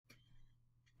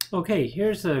Okay,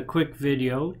 here's a quick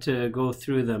video to go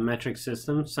through the metric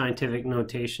system, scientific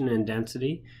notation, and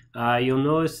density. You'll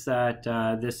notice that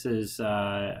this is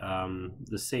the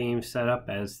same setup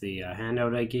as the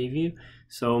handout I gave you.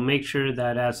 So make sure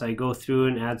that as I go through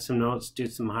and add some notes, do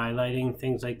some highlighting,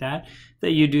 things like that,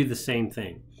 that you do the same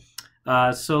thing.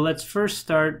 So let's first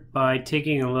start by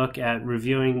taking a look at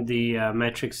reviewing the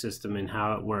metric system and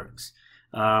how it works.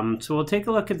 So we'll take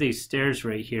a look at these stairs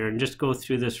right here and just go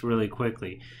through this really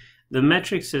quickly. The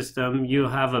metric system, you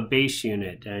have a base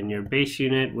unit, and your base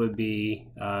unit would be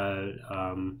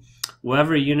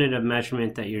whatever unit of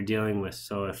measurement that you're dealing with.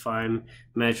 So if I'm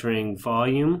measuring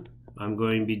volume, I'm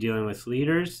going to be dealing with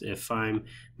liters. If I'm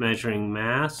measuring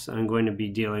mass, I'm going to be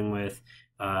dealing with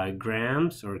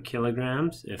grams or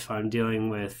kilograms. If I'm dealing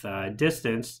with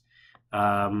distance,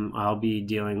 I'll be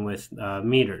dealing with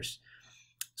meters.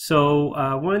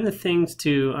 So one of the things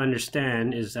to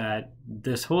understand is that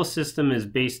this whole system is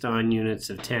based on units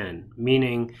of 10,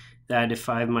 meaning that if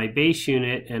I have my base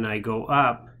unit and I go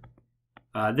up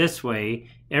this way,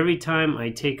 every time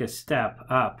I take a step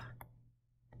up,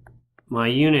 my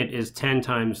unit is 10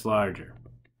 times larger.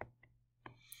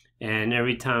 And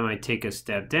every time I take a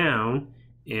step down,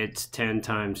 it's 10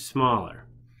 times smaller.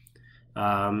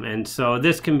 And so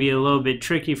this can be a little bit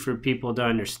tricky for people to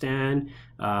understand.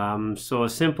 So a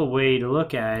simple way to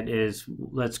look at it is,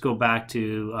 let's go back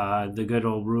to the good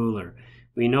old ruler.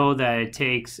 We know that it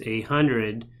takes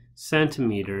 100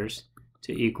 centimeters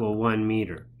to equal 1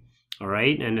 meter. All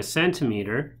right, and a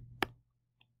centimeter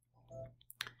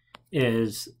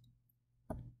is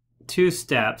 2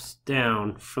 steps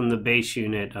down from the base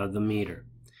unit of the meter.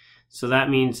 So that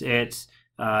means it's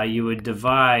you would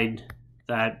divide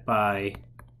that by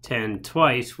 10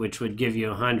 twice, which would give you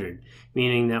 100,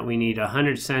 meaning that we need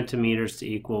 100 centimeters to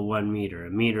equal 1 meter. A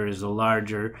meter is a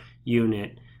larger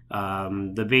unit.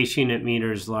 The base unit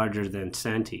meter is larger than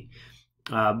centi.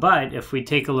 But if we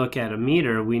take a look at a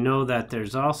meter, we know that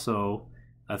there's also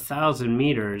 1,000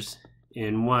 meters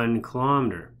in 1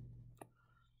 kilometer.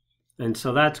 And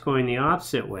so that's going the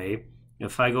opposite way.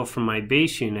 If I go from my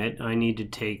base unit, I need to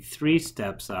take 3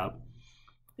 steps up.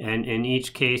 And in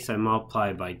each case, I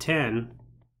multiply by 10.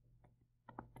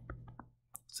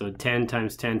 So 10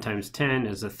 times 10 times 10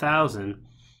 is 1,000.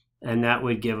 And that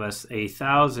would give us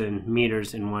 1,000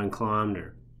 meters in 1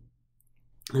 kilometer.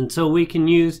 And so we can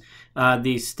use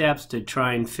these steps to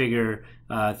try and figure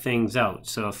things out.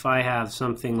 So if I have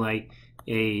something like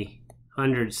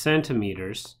 100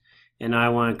 centimeters, and I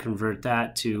want to convert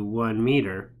that to 1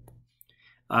 meter,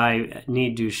 I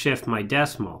need to shift my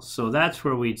decimal. So that's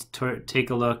where we take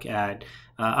a look at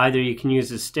either you can use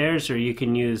the stairs or you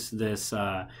can use this,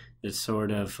 this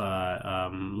sort of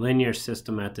linear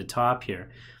system at the top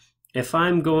here. If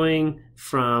I'm going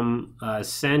from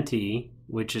centi,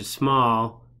 which is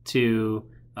small, to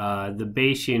the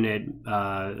base unit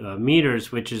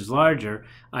meters, which is larger,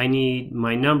 I need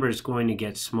my number is going to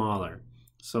get smaller.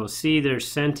 So see, there's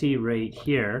centi right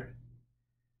here.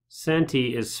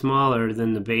 Centi is smaller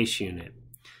than the base unit.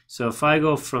 So if I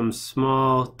go from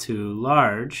small to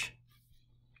large,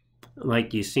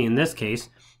 like you see in this case,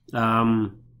 my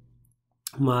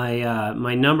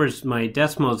numbers, my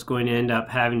decimal is going to end up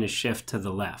having to shift to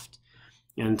the left.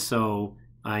 And so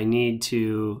I need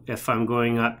to, if I'm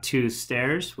going up 2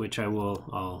 stairs, which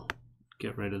I'll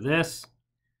get rid of this.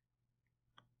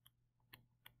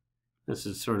 This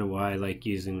is sort of why I like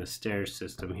using the stair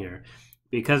system here.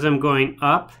 Because I'm going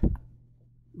up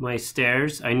my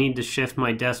stairs, I need to shift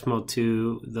my decimal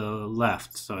to the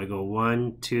left. So I go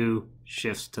 1, 2,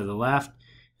 shifts to the left,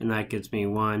 and that gives me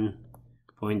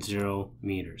 1.0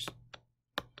 meters.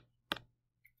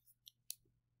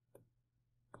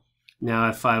 Now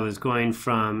if I was going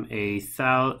from a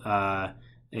thousand,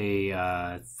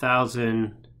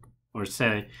 or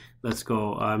say, let's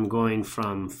go, I'm going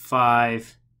from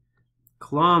 5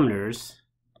 kilometers,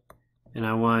 and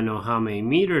I want to know how many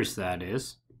meters that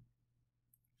is,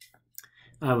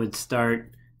 I would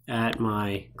start at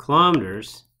my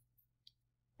kilometers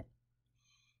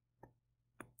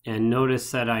and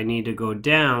notice that I need to go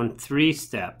down 3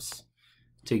 steps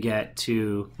to get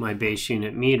to my base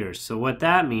unit meters. So what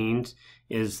that means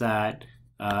is that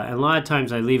and a lot of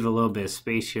times I leave a little bit of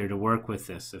space here to work with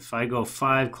this. If I go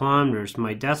 5 kilometers,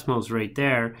 my decimal's right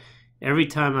there. Every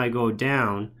time I go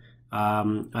down,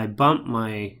 I bump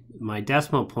my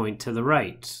decimal point to the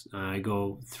right. I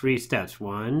go 3 steps,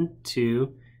 1,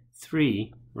 2,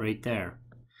 3, right there.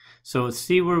 So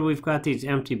see where we've got these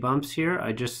empty bumps here?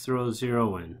 I just throw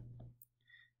 0 in.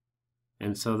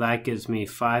 And so that gives me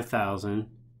 5,000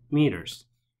 meters.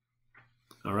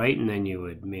 All right, and then you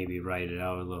would maybe write it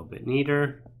out a little bit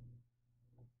neater.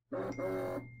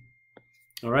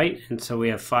 All right, and so we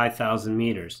have 5,000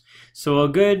 meters. So a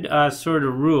good sort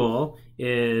of rule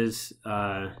is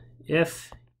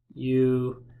if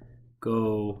you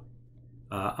go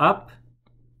up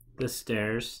the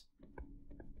stairs,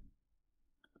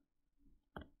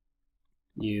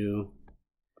 you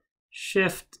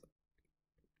shift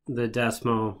the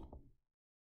decimal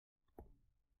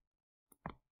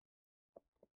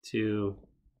to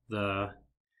the,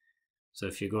 so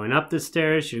if you're going up the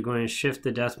stairs, you're going to shift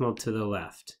the decimal to the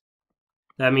left.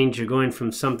 That means you're going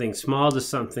from something small to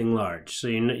something large, so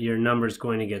your number is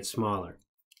going to get smaller.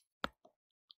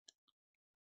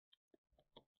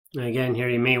 And again, here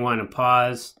you may want to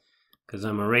pause because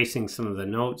I'm erasing some of the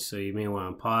notes, so you may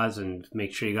want to pause and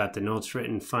make sure you got the notes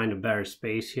written. Find a better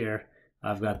space here.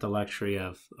 I've got the luxury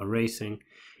of erasing.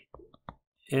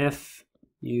 If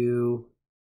you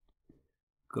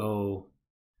go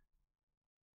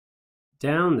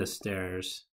down the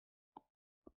stairs,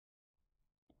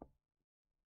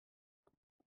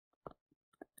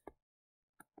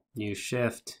 you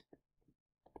shift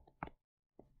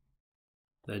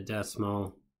the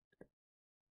decimal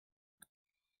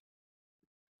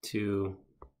to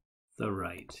the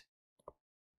right.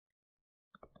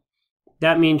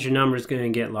 That means your number is going to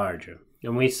get larger.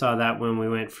 And we saw that when we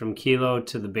went from kilo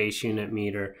to the base unit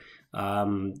meter.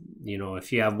 You know,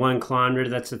 if you have 1 kilometer,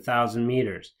 that's 1,000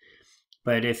 meters.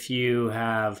 But if you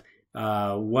have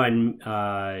 1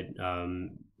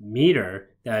 meter,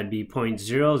 that would be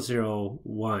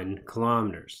 0.001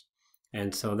 kilometers.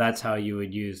 And so that's how you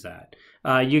would use that.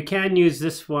 You can use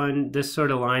this one, this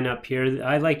sort of line up here.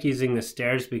 I like using the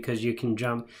stairs because you can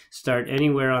start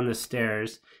anywhere on the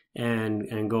stairs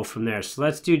and go from there. So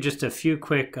let's do just a few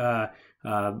quick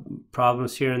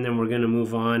problems here, and then we're going to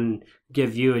move on,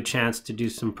 give you a chance to do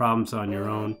some problems on your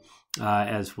own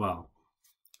as well.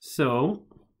 So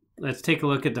let's take a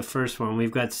look at the first one.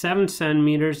 We've got 7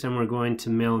 centimeters and we're going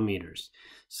to millimeters.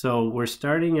 So we're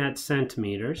starting at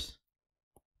centimeters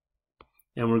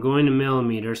and we're going to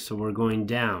millimeters, so we're going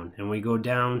down, and we go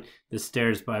down the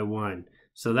stairs by 1.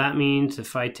 So that means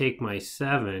if I take my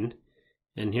 7,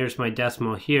 and here's my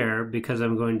decimal here, because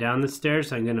I'm going down the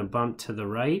stairs, I'm going to bump to the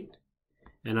right,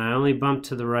 and I only bump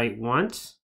to the right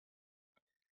once.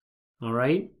 All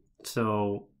right,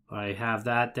 so I have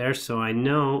that there, so I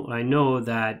know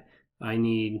that I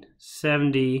need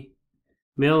 70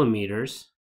 millimeters,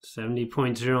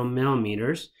 70.0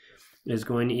 millimeters is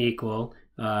going to equal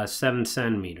 7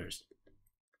 centimeters.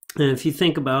 And if you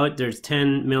think about it, there's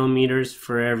 10 millimeters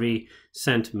for every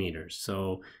centimeter.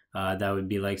 So that would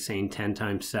be like saying 10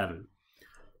 times 7.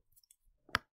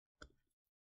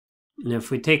 And if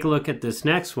we take a look at this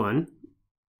next one,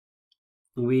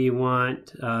 we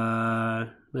want,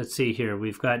 let's see here,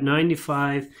 we've got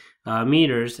 95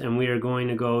 meters and we are going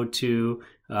to go to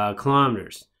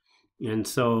kilometers. And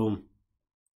so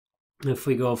if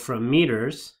we go from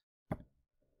meters,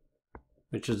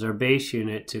 which is our base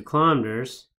unit, to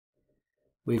kilometers,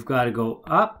 we've got to go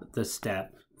up the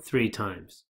step 3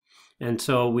 times. And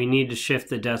so we need to shift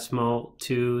the decimal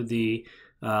to the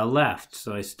left.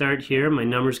 So I start here, my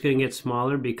number's going to get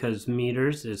smaller because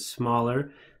meters is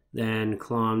smaller than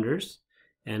kilometers.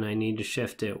 And I need to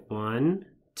shift it 1,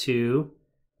 2,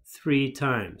 3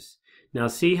 times. Now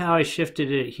see how I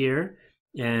shifted it here?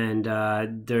 And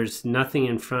there's nothing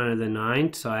in front of the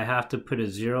 9, so I have to put a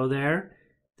 0 there.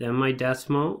 Then my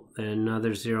decimal, then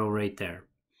another 0 right there.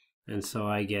 And so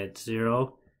I get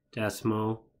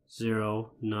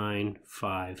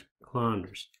 0.095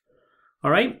 kilometers. All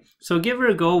right, so give her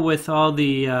a go with all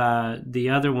the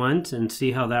other ones and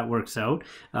see how that works out.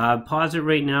 Pause it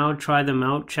right now, try them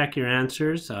out, check your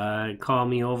answers, call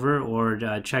me over, or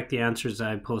check the answers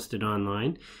I posted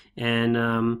online. And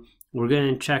we're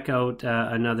going to check out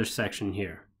another section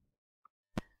here.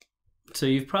 So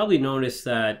you've probably noticed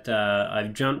that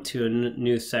I've jumped to a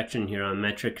new section here on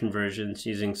metric conversions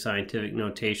using scientific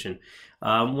notation.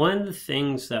 One of the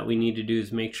things that we need to do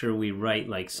is make sure we write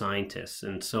like scientists,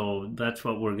 and so that's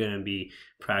what we're going to be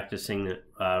practicing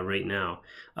right now.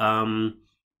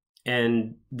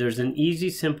 And there's an easy,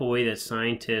 simple way that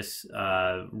scientists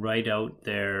write out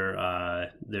their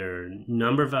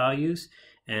number values,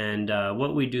 and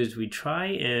what we do is we try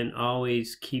and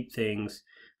always keep things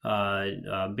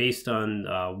based on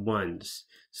ones.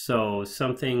 So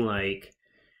something like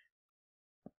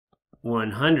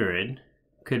 100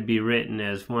 could be written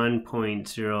as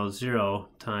 1.00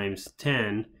 times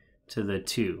 10 to the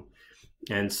 2.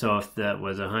 And so if that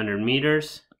was 100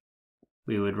 meters,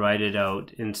 we would write it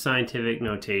out in scientific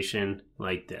notation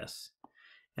like this.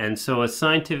 And so with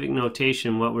scientific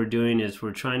notation, what we're doing is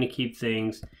we're trying to keep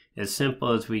things as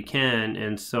simple as we can.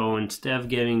 And so instead of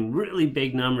getting really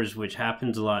big numbers, which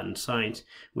happens a lot in science,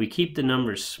 we keep the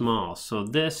numbers small. So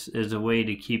this is a way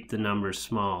to keep the numbers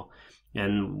small,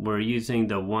 and we're using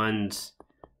the ones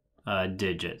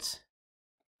digits.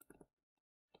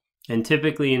 And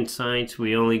typically in science,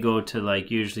 we only go to like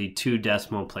usually 2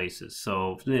 decimal places.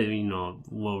 So, you know,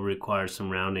 we'll require some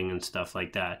rounding and stuff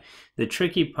like that. The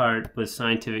tricky part with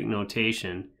scientific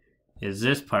notation is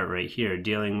this part right here,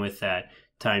 dealing with that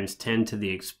times 10 to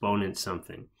the exponent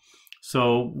something.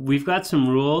 So we've got some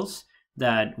rules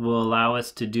that will allow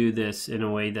us to do this in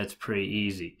a way that's pretty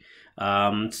easy.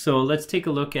 So let's take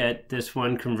a look at this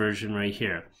one conversion right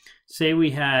here. Say we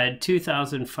had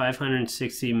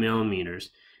 2,560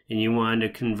 millimeters, and you wanted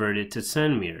to convert it to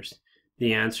centimeters.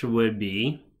 The answer would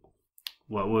be,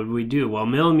 what would we do? Well,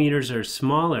 millimeters are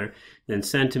smaller than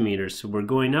centimeters, so we're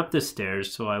going up the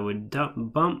stairs, so I would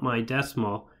bump my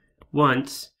decimal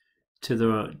once to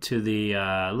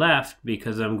the left,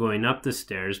 because I'm going up the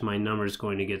stairs, my number is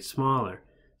going to get smaller.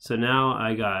 So now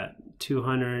I got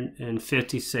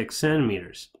 256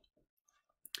 centimeters.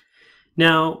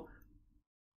 Now,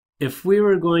 if we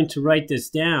were going to write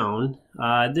this down,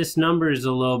 this number is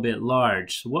a little bit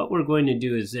large. So what we're going to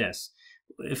do is this.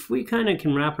 If we kind of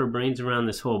can wrap our brains around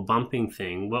this whole bumping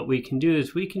thing, what we can do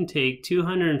is we can take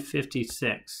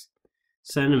 256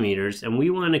 centimeters and we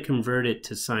want to convert it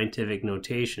to scientific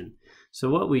notation.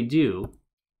 So what we do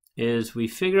is we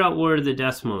figure out where the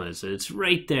decimal is. It's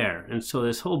right there. And so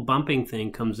this whole bumping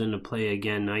thing comes into play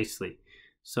again nicely.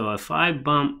 So if I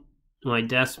bump my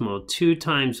decimal 2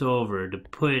 times over to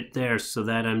put it there so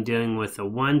that I'm dealing with a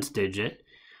ones digit,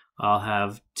 I'll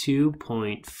have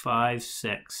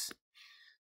 2.56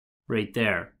 right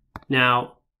there.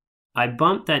 Now, I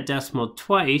bumped that decimal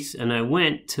twice and I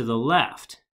went to the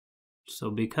left.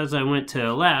 So because I went to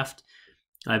the left,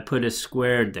 I put a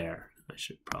squared there. I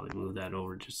should probably move that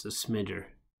over just a smidger.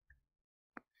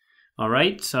 All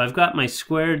right, so I've got my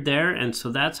squared there, and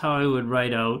so that's how I would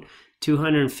write out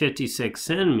 256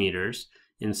 centimeters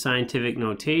in scientific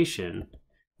notation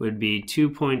would be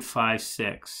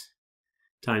 2.56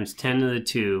 times 10 to the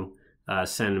 2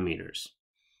 centimeters.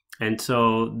 And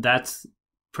so that's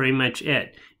pretty much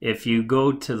it. If you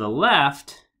go to the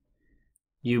left,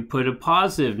 you put a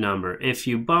positive number. If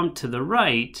you bump to the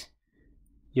right,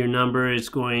 your number is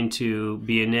going to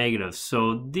be a negative.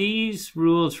 So these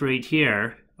rules right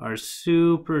here are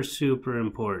super, super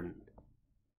important.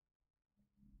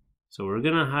 So we're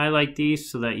going to highlight these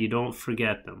so that you don't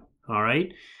forget them. All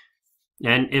right.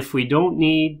 And if we don't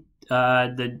need,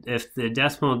 if the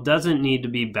decimal doesn't need to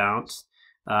be bounced,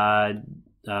 the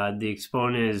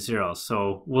exponent is 0.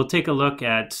 So we'll take a look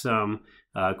at some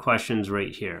questions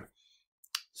right here.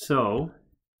 So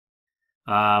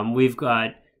we've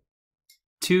got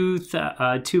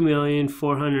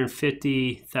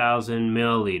 2,450,000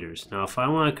 milliliters. Now, if I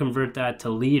want to convert that to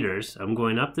liters, I'm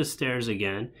going up the stairs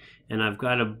again, and I've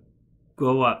got to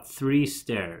go up 3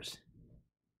 stairs.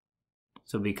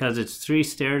 So because it's 3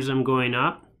 stairs I'm going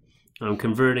up, I'm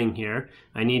converting here.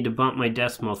 I need to bump my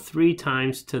decimal 3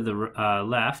 times to the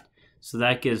left, so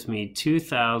that gives me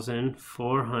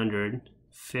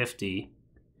 2,450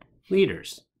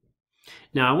 liters.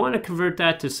 Now I want to convert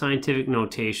that to scientific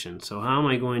notation. So how am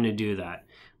I going to do that?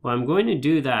 Well, I'm going to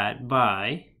do that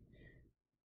by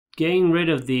getting rid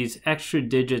of these extra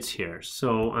digits here.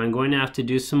 So I'm going to have to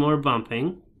do some more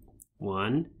bumping.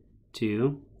 1,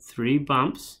 2, 3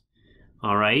 bumps.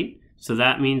 All right. So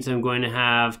that means I'm going to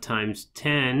have times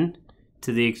 10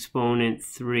 to the exponent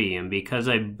 3. And because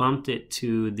I bumped it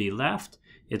to the left,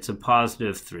 it's a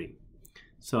positive 3.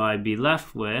 So I'd be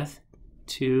left with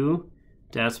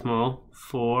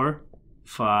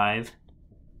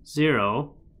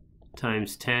 2.450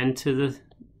 times 10 to the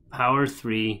power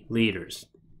 3 liters.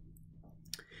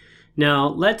 Now,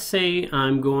 let's say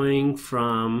I'm going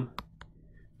from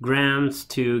grams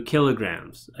to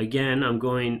kilograms. Again, I'm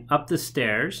going up the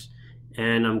stairs,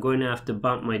 and I'm going to have to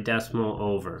bump my decimal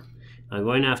over. I'm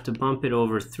going to have to bump it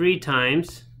over 3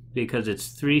 times because it's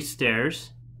 3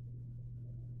 stairs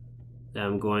that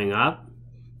I'm going up.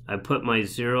 I put my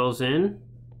zeros in,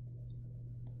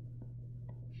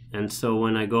 and so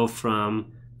when I go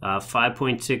from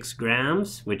 5.6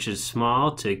 grams, which is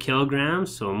small, to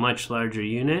kilograms, so a much larger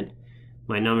unit,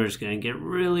 my number is going to get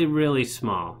really, really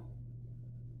small.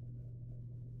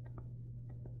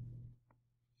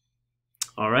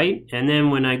 All right, and then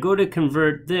when I go to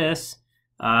convert this,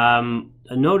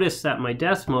 notice that my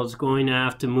decimal is going to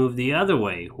have to move the other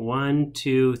way, 1,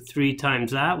 2, 3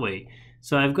 times that way.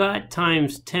 So I've got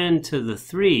times 10 to the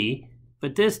 3,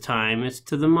 but this time it's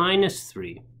to the minus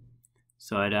 3.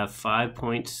 So I'd have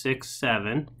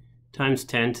 5.67 times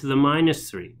 10 to the minus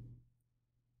 3.